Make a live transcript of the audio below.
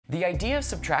The idea of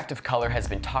subtractive color has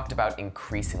been talked about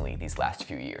increasingly these last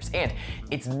few years, and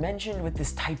it's mentioned with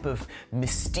this type of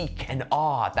mystique and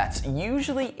awe that's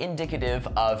usually indicative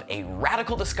of a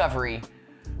radical discovery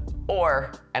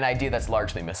or an idea that's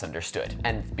largely misunderstood,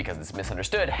 and because it's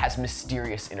misunderstood, has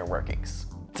mysterious inner workings.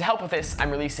 To help with this, I'm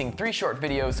releasing 3 short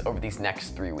videos over these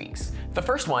next 3 weeks. The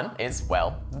first one is,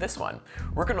 well, this one.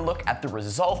 We're gonna look at the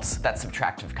results that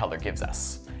subtractive color gives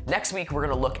us. Next week, we're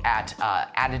gonna look at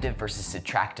additive versus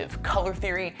subtractive color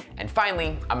theory. And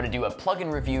finally, I'm gonna do a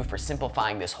plugin review for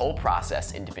simplifying this whole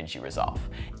process in DaVinci Resolve,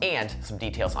 and some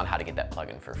details on how to get that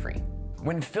plugin for free.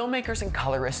 When filmmakers and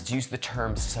colorists use the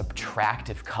term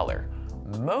subtractive color,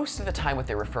 most of the time what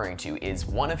they're referring to is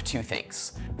one of 2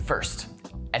 things. First,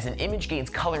 as an image gains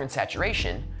color and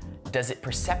saturation, does it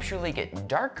perceptually get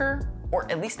darker or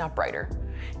at least not brighter?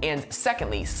 And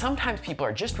secondly, sometimes people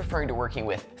are just referring to working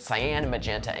with cyan,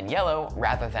 magenta, and yellow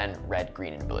rather than red,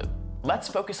 green, and blue. Let's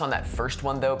focus on that first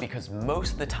one though, because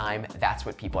most of the time that's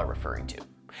what people are referring to.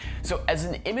 So as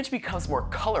an image becomes more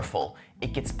colorful,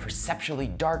 it gets perceptually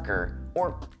darker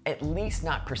or at least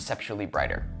not perceptually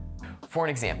brighter. For an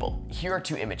example, here are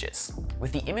 2 images.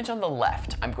 With the image on the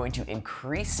left, I'm going to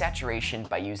increase saturation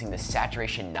by using the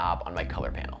saturation knob on my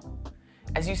color panel.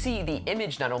 As you see, the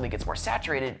image not only gets more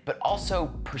saturated, but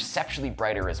also perceptually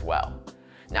brighter as well.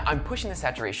 Now, I'm pushing the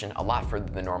saturation a lot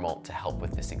further than normal to help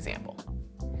with this example.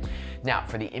 Now,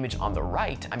 for the image on the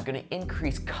right, I'm going to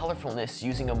increase colorfulness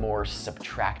using a more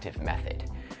subtractive method.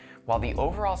 While the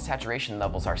overall saturation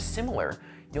levels are similar,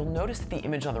 you'll notice that the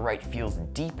image on the right feels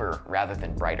deeper rather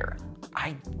than brighter.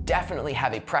 I definitely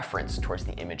have a preference towards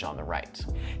the image on the right.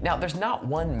 Now, there's not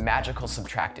one magical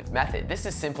subtractive method. This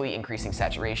is simply increasing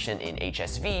saturation in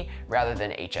HSV rather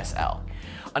than HSL.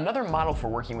 Another model for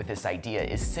working with this idea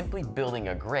is simply building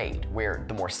a grade where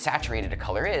the more saturated a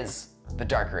color is, the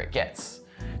darker it gets.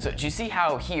 So do you see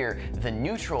how here the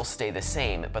neutrals stay the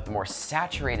same, but the more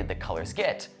saturated the colors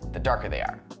get, the darker they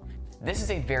are? This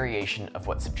is a variation of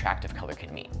what subtractive color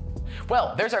can mean.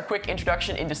 Well, there's our quick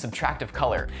introduction into subtractive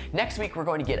color. Next week, we're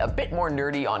going to get a bit more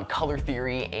nerdy on color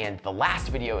theory, and the last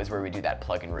video is where we do that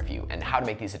plugin review and how to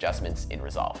make these adjustments in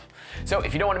Resolve. So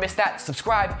if you don't want to miss that,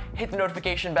 subscribe, hit the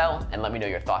notification bell, and let me know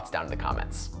your thoughts down in the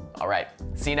comments. All right,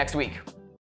 see you next week.